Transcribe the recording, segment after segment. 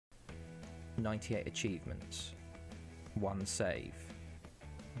98 achievements, 1 save.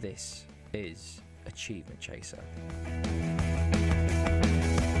 This is Achievement Chaser.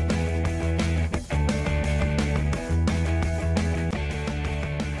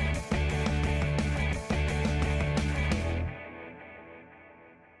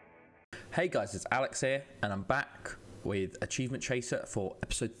 Hey guys, it's Alex here, and I'm back with Achievement Chaser for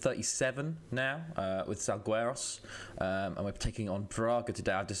episode 37 now, with Salgueiros, and we're taking on Braga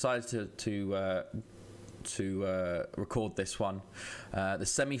today. I've decided to record this one, the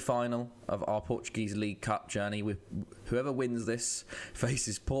semi-final of our Portuguese League Cup journey. Whoever wins this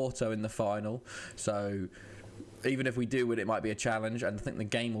faces Porto in the final, so even if we do win, it might be a challenge, and I think the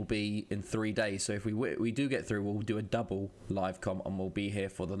game will be in 3 days. So if we do get through, we'll do a double live com, and we'll be here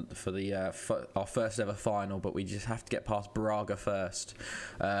for our first ever final. But we just have to get past Braga first.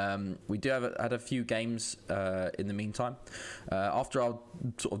 We do had a few games in the meantime. After our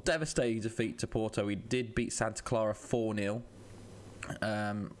sort of devastating defeat to Porto, we did beat Santa Clara 4-0.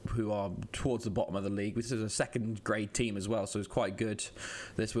 Who are towards the bottom of the league. This is a second grade team as well, so it's quite good.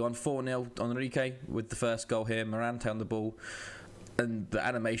 We won 4-0. Enrique with the first goal here. Morante on the ball, and the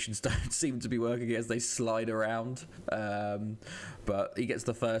animations don't seem to be working as they slide around, but he gets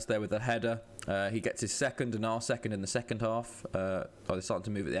the first there with a header. He gets his second and our second in the second half. They're starting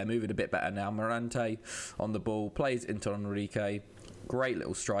to move it there, moving a bit better now. Morante on the ball, plays into Enrique. Great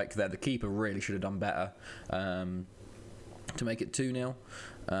little strike there. The keeper really should have done better to make it 2-0,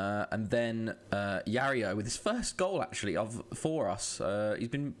 and then Yario with his first goal actually for us. He's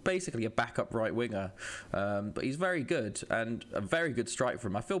been basically a backup right winger, but he's very good, and a very good strike for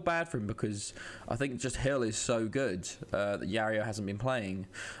him. I feel bad for him because I think just Hill is so good that Yario hasn't been playing.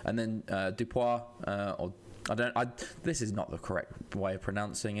 And then Dupois, this is not the correct way of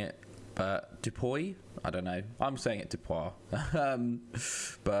pronouncing it, but Dupois, I don't know, I'm saying it Dupois,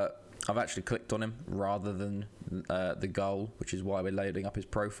 but I've actually clicked on him rather than the goal, which is why we're loading up his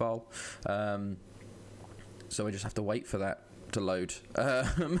profile. So we just have to wait for that to load.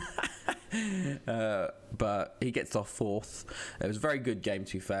 But he gets off fourth. It was a very good game,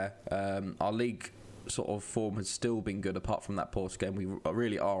 to be fair. Our league sort of form has still been good apart from that Porto game. We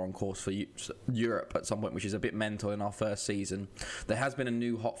really are on course for Europe at some point, which is a bit mental in our first season. There has been a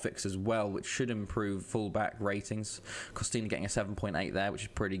new hotfix as well, which should improve fullback ratings. Costina getting a 7.8 there, which is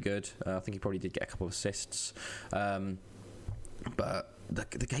pretty good. I think he probably did get a couple of assists, but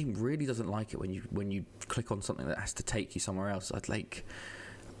the game really doesn't like it when you click on something that has to take you somewhere else.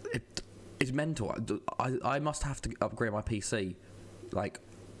 It's mental. I must have to upgrade my PC like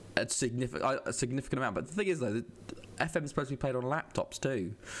a significant amount. But the thing is, though, FM is supposed to be played on laptops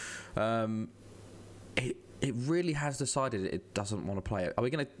too. It really has decided it doesn't want to play it. Are we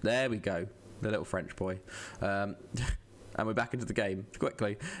going to... There we go. The little French boy. And we're back into the game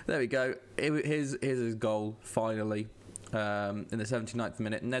quickly. There we go. Here's his goal, finally. In the 79th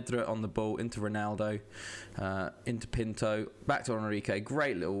minute. Nedra on the ball into Ronaldo, into Pinto, back to Enrique.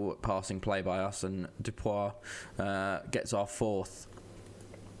 Great little passing play by us, and Dupois gets our fourth.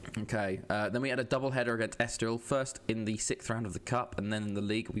 Okay, then we had a double header against Estoril, first in the 6th round of the Cup and then in the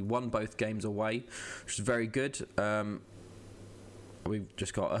league. We won both games away, which is very good. We've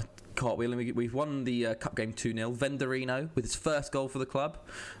just got a cartwheel, and we've won the Cup game 2-0. Venderino with his first goal for the club,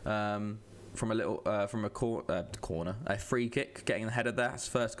 from a free kick, getting the header there. His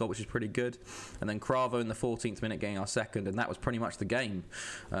first goal, which is pretty good. And then Cravo in the 14th minute getting our second, and that was pretty much the game.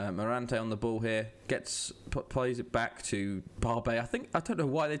 Morante on the ball here, plays it back to Barbe. I don't know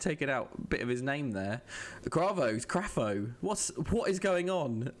why they take it out, a bit of his name there. Crafo. What is going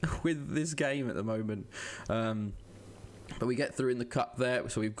on with this game at the moment? But we get through in the Cup there,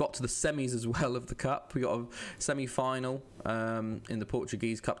 so we've got to the semis as well of the Cup. We got a semi-final in the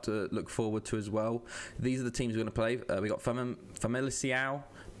Portuguese Cup to look forward to as well. These are the teams we're going to play. We got Famalicão,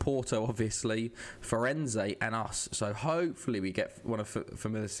 Porto, obviously, Firenze, and us. So hopefully we get one of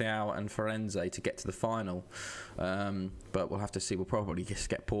Famalicão and Firenze to get to the final. But we'll have to see. We'll probably just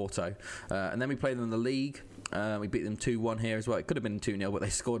get Porto. And then we play them in the league. We beat them 2-1 here as well. It could have been 2-0, but they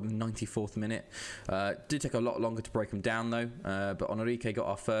scored in the 94th minute. Did take a lot longer to break them down, though. But Enrique got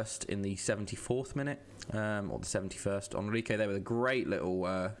our first in the 74th minute, or the 71st. Enrique there with a great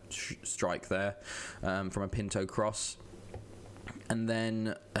little strike there from a Pinto cross. And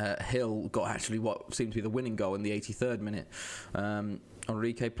then Hill got actually what seemed to be the winning goal in the 83rd minute.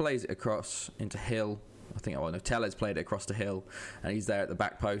 Enrique plays it across into Hill. Tellez played it across to Hill, and he's there at the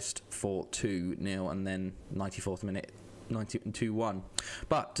back post for 2-0, and then 94th minute, 2-1.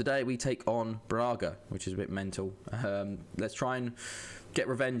 But today we take on Braga, which is a bit mental. Let's try and get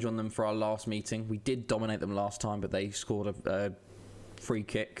revenge on them for our last meeting. We did dominate them last time, but they scored a free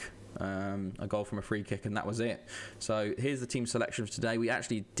kick a goal from a free kick, and that was it. So here's the team selection for today. We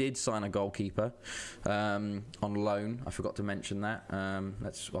actually did sign a goalkeeper on loan. I forgot to mention that.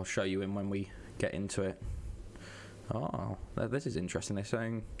 I'll show you him when we get into it. Oh, this is interesting. They're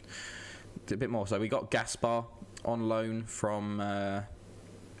saying a bit more. So we got Gaspar on loan from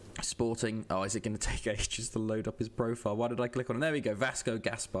Sporting. Oh, is it going to take ages to load up his profile? Why did I click on it? There we go, Vasco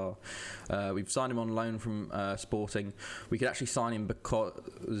Gaspar. We've signed him on loan from Sporting. We could actually sign him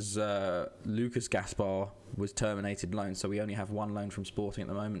because Lucas Gaspar was terminated loan, so we only have one loan from Sporting at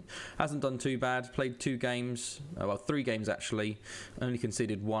the moment. Hasn't done too bad. Played 2 games, well, 3 games actually. Only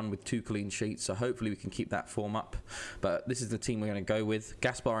conceded 1 with 2 clean sheets, so hopefully we can keep that form up. But this is the team we're going to go with.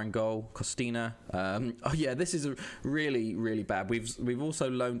 Gaspar in goal, Costina. Oh yeah, this is really, really bad. We've also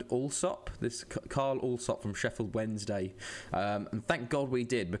loaned Allsop, this Carl Allsop from Sheffield Wednesday, and thank God we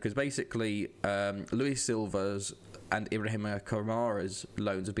did, because basically Luis Silva's and Ibrahima Kamara's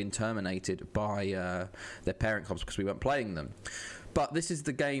loans have been terminated by their parent clubs because we weren't playing them. But this is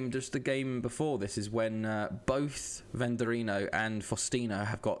the game, just the game before this is when both Venderino and Faustino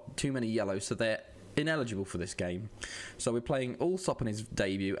have got too many yellows, so they're ineligible for this game. So we're playing Allsop on his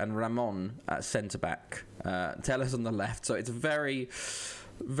debut and Ramon at centre-back, Tellez on the left. So it's a very,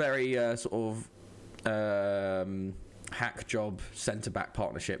 very sort of hack job centre-back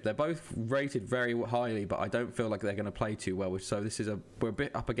partnership. They're both rated very highly, but I don't feel like they're going to play too well. So this is we're a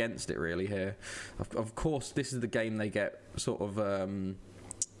bit up against it really here. Of course, this is the game they get sort of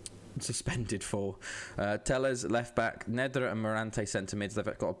suspended for. Tellez left back, Nedra and Morante centre mids. They've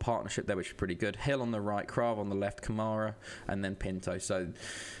got a partnership there which is pretty good. Hill on the right, Krav on the left, Kamara, and then Pinto. So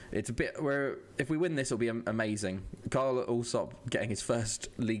it's a bit where if we win this, it'll be amazing. Carl Allsop getting his first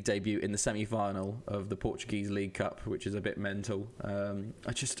league debut in the semi-final of the Portuguese League Cup, which is a bit mental.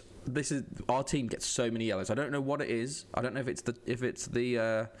 This is our team gets so many yellows. I don't know what it is. I don't know if it's the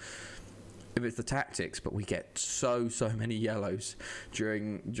tactics, but we get so many yellows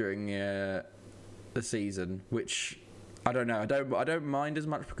during the season, which I don't know. I don't mind as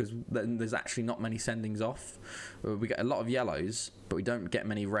much because then there's actually not many sendings off. We get a lot of yellows, but we don't get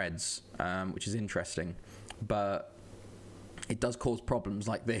many reds, which is interesting. But it does cause problems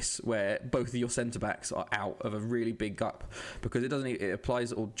like this, where both of your centre backs are out of a really big gap, because it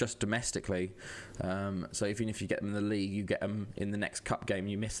applies all just domestically. So even if you get them in the league, you get them in the next cup game,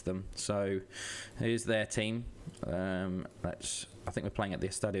 you miss them. So here's their team. I think we're playing at the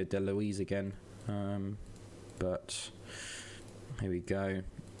Estadio de Luis again. But here we go.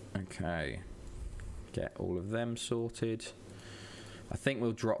 Okay, get all of them sorted. I think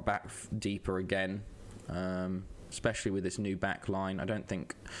we'll drop back deeper again. Especially with this new back line.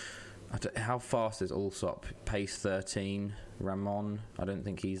 How fast is Allsop? Pace 13. Ramon, I don't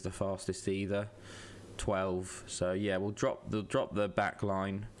think he's the fastest either. 12. So yeah, we'll drop the back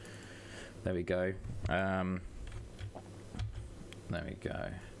line. There we go. There we go.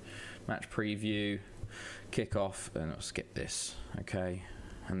 Match preview, kick off, and I'll skip this. Okay,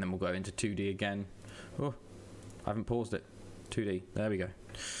 and then we'll go into 2D again. Oh, I haven't paused it. 2D. There we go.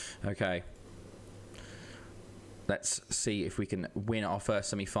 Okay. Let's see if we can win our first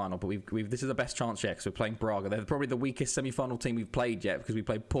semi-final. But this is the best chance yet, because we're playing Braga. They're probably the weakest semi-final team we've played yet, because we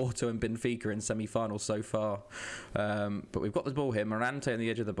played Porto and Benfica in semi-finals so far. But we've got the ball here. Morante on the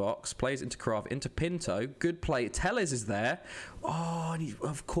edge of the box. Plays into Krav, into Pinto. Good play. Tellez is there. Oh, and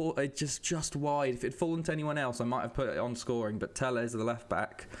of course, just wide. If it had fallen to anyone else, I might have put it on scoring. But Tellez, the left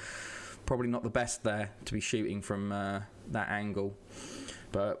back, probably not the best there to be shooting from that angle.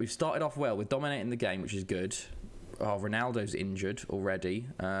 But we've started off well. We're dominating the game, which is good. Oh, Ronaldo's injured already.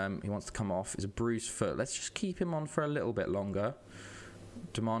 He wants to come off. It's a bruised foot. Let's just keep him on for a little bit longer.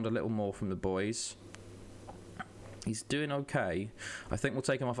 Demand a little more from the boys. He's doing okay. I think we'll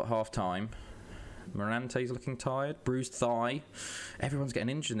take him off at half-time. Morante's looking tired. Bruised thigh. Everyone's getting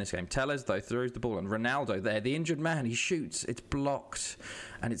injured in this game. Tellez, though, throws the ball. And Ronaldo there, the injured man, he shoots. It's blocked.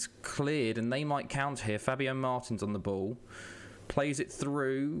 And it's cleared. And they might count here. Fabio Martin's on the ball. Plays it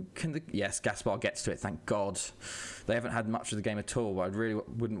through. Yes, Gaspar gets to it, thank God. They haven't had much of the game at all, but I really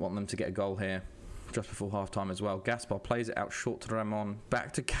wouldn't want them to get a goal here just before half-time as well. Gaspar plays it out short to Ramon.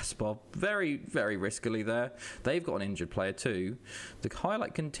 Back to Gaspar. Very, very riskily there. They've got an injured player too. The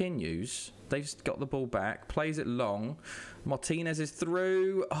highlight continues. They've got the ball back. Plays it long. Martinez is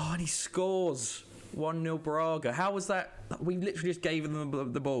through. Oh, and he scores. 1-0 Braga. How was that? We literally just gave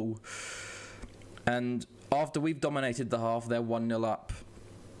them the ball. And after we've dominated the half, they're 1-0 up.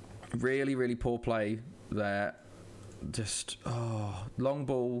 Really, really poor play there. Just, long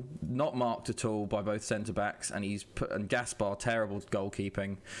ball, not marked at all by both centre-backs, and Gaspar, terrible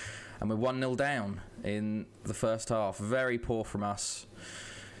goalkeeping. And we're 1-0 down in the first half. Very poor from us.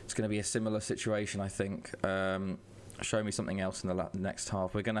 It's going to be a similar situation, I think. Show me something else in the next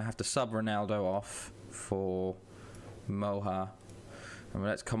half. We're going to have to sub Ronaldo off for Moha. And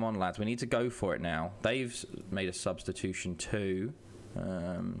let's come on, lads. We need to go for it now. They've made a substitution too.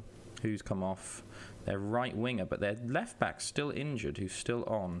 Who's come off? Their right winger, but their left back's still injured, who's still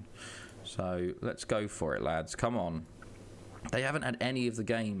on. So let's go for it, lads. Come on. They haven't had any of the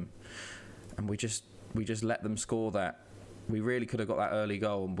game, and we just let them score that. We really could have got that early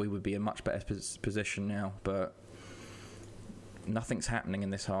goal, and we would be in much better position now. But nothing's happening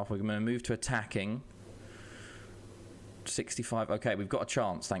in this half. We're going to move to attacking. 65. Okay, we've got a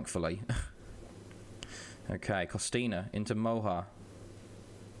chance, thankfully. Okay, Costina into Moha.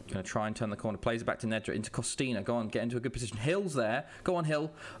 Going to try and turn the corner. Plays it back to Nedra. Into Costina. Go on, get into a good position. Hill's there. Go on,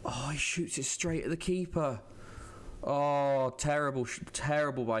 Hill. Oh, he shoots it straight at the keeper. Oh, terrible,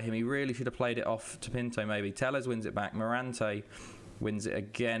 terrible by him. He really should have played it off to Pinto, maybe. Tellez wins it back. Morante wins it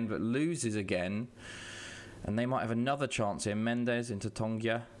again, but loses again. And they might have another chance here. Mendes into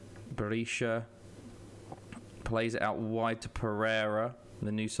Tongia. Berisha plays it out wide to Pereira.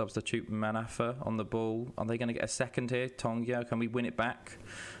 The new substitute, Manafa, on the ball. Are they going to get a second here? Tongia, can we win it back?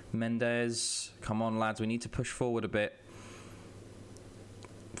 Mendes, come on, lads. We need to push forward a bit.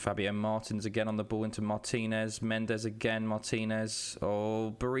 Fabio Martins again on the ball into Martinez. Mendes again, Martinez.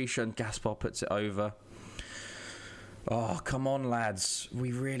 Oh, Berisha and Gaspar puts it over. Oh, come on, lads.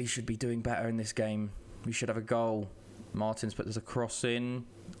 We really should be doing better in this game. We should have a goal. Martins puts a cross in.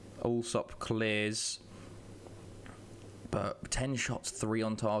 Allsop clears. But 10 shots, 3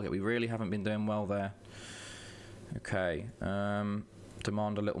 on target. We really haven't been doing well there. Okay.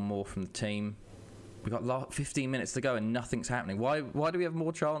 Demand a little more from the team. We've got 15 minutes to go and nothing's happening. Why do we have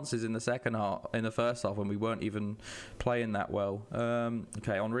more chances in the first half when we weren't even playing that well?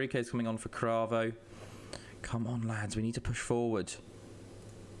 Okay, Enrique's coming on for Cravo. Come on, lads. We need to push forward.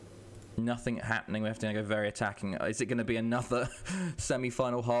 Nothing happening. We have to go very attacking. Is it going to be another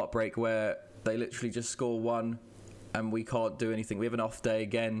semi-final heartbreak where they literally just score one and we can't do anything? We have an off day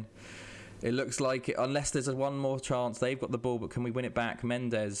again. It looks like it, unless there's one more chance. They've got the ball, but can we win it back?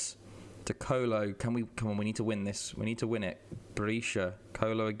 Mendes to Colo. Come on, we need to win this. We need to win it. Berisha.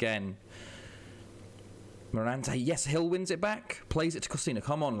 Colo again. Morante. Yes, Hill wins it back. Plays it to Costina.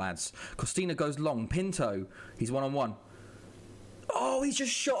 Come on, lads. Costina goes long. Pinto. He's one-on-one. Oh, he's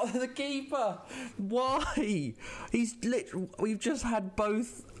just shot at the keeper. Why? We've just had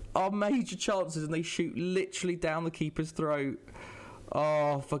both our major chances and they shoot literally down the keeper's throat.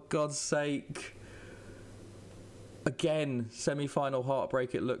 Oh, for God's sake. Again, semi-final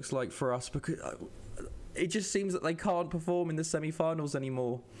heartbreak it looks like for us, because it just seems that they can't perform in the semi-finals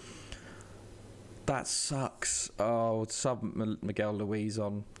anymore. That sucks. Oh, sub Miguel Luis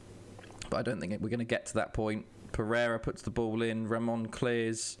on. But I don't think we're going to get to that point. Pereira puts the ball in. Ramon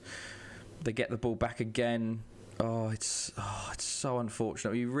clears. They get the ball back again. Oh, it's so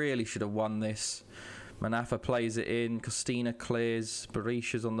unfortunate. We really should have won this. Manafa plays it in. Costina clears.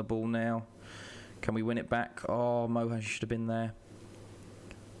 Berisha's on the ball now. Can we win it back? Oh, Mohan should have been there.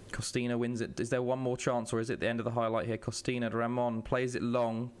 Costina wins it. Is there one more chance, or is it the end of the highlight here? Costina, Ramon plays it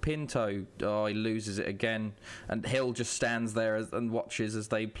long. Pinto, oh, he loses it again. And Hill just stands there and watches as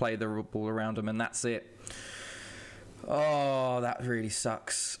they play the ball around him, and that's it. Oh, that really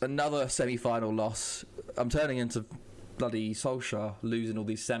sucks. Another semi-final loss. I'm turning into bloody Solskjaer, losing all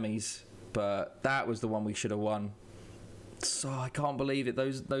these semis. But that was the one we should have won. So I can't believe it.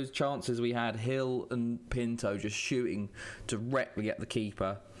 Those chances we had, Hill and Pinto just shooting directly at the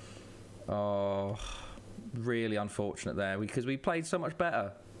keeper. Oh, really unfortunate there, because we played so much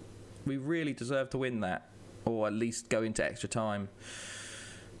better. We really deserved to win that, or at least go into extra time.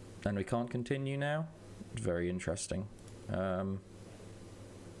 And we can't continue now. Very interesting. We're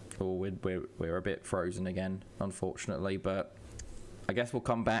a bit frozen again, unfortunately, but I guess we'll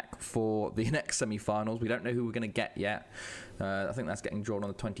come back for the next semi-finals. We don't know who we're going to get yet. I think that's getting drawn on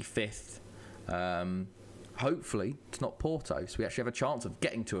the 25th. Hopefully, it's not Porto, so we actually have a chance of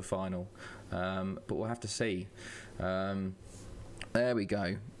getting to a final. But we'll have to see. There we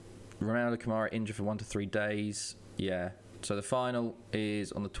go. Ronaldo Kamara injured for 1 to 3 days. Yeah. So the final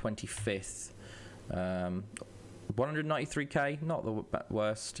is on the 25th. 193k, not the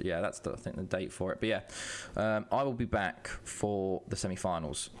worst. Yeah, that's I think the date for it. But yeah, I will be back for the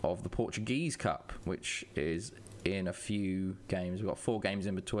semi-finals of the Portuguese Cup, which is in a few games. We've got 4 games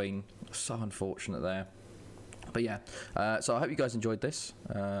in between. So unfortunate there. But yeah, so I hope you guys enjoyed this.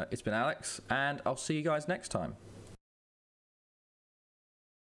 It's been Alex, and I'll see you guys next time.